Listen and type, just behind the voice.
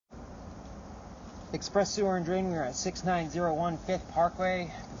Express Sewer and Drain, we are at 6901 5th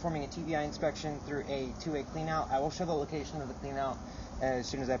Parkway, performing a TBI inspection through a two-way cleanout. I will show the location of the cleanout as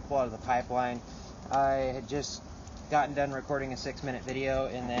soon as I pull out of the pipeline. I had just gotten done recording a 6-minute video,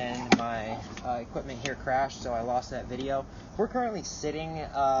 and then my equipment here crashed, so I lost that video. We're currently sitting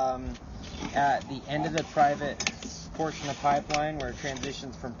at the end of the private portion of pipeline, where it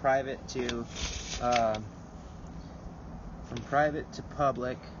transitions from private to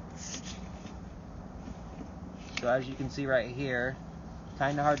public. So as you can see right here,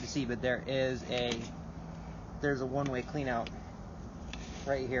 kind of hard to see, but there's a one-way clean out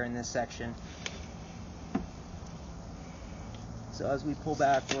right here in this section. So as we pull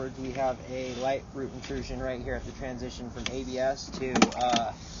backwards, we have a light root intrusion right here at the transition from ABS to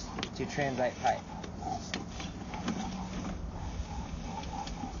transite pipe.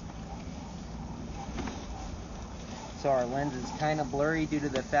 So our lens is kind of blurry due to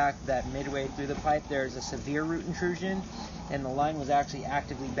the fact that midway through the pipe there's a severe root intrusion, and the line was actually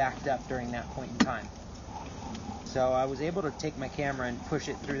actively backed up during that point in time. So I was able to take my camera and push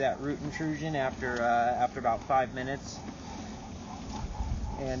it through that root intrusion after about 5 minutes,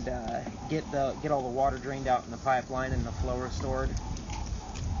 and get all the water drained out in the pipeline and the flow restored.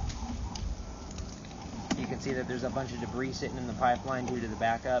 You can see that there's a bunch of debris sitting in the pipeline due to the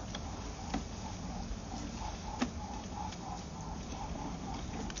backup.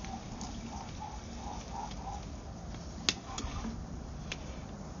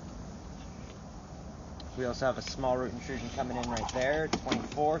 We also have a small root intrusion coming in right there,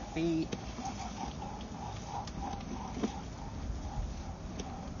 24 feet.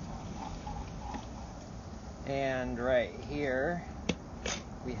 And right here,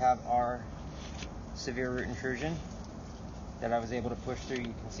 we have our severe root intrusion that I was able to push through. You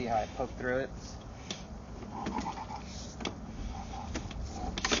can see how I poked through it.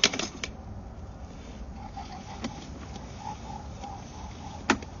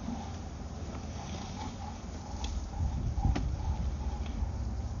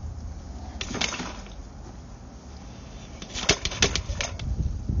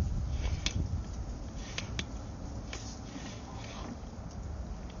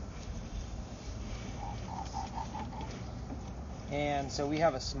 And so we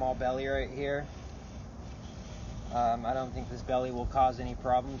have a small belly right here. I don't think this belly will cause any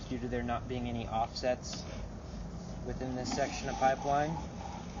problems due to there not being any offsets within this section of pipeline.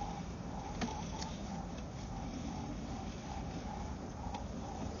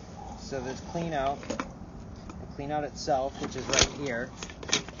 So this clean out, the clean out itself, which is right here,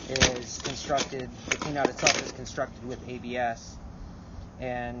 is constructed, the clean out itself is constructed with ABS.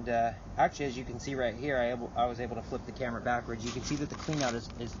 And actually, as you can see right here, I was able to flip the camera backwards. You can see that the cleanout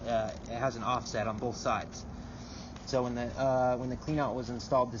it has an offset on both sides. So when the cleanout was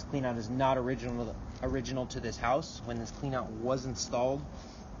installed, this cleanout is not original to this house. When this cleanout was installed,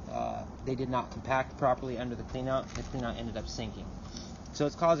 they did not compact properly under the cleanout. The cleanout ended up sinking. So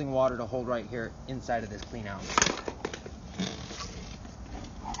it's causing water to hold right here inside of this cleanout.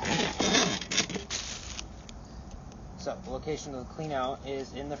 So the location of the clean out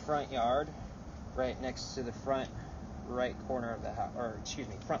is in the front yard, right next to the front right corner of the house, or excuse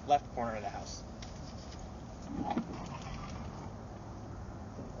me, front left corner of the house.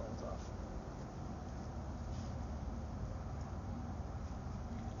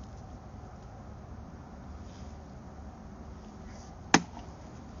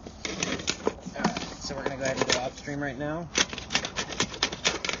 Alright, so we're going to go ahead and go upstream right now.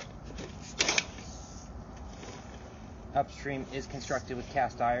 Upstream is constructed with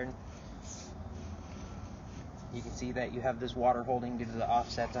cast iron. You can see that you have this water holding due to the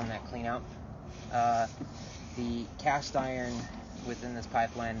offsets on that clean out. The cast iron within this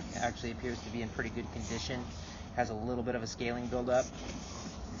pipeline actually appears to be in pretty good condition. Has a little bit of a scaling buildup.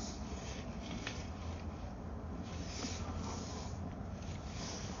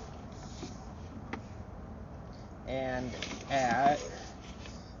 And at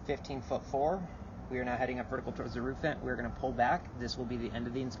 15'4", we are now heading up vertical towards the roof vent. We're going to pull back. This will be the end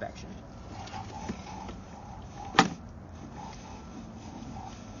of the inspection.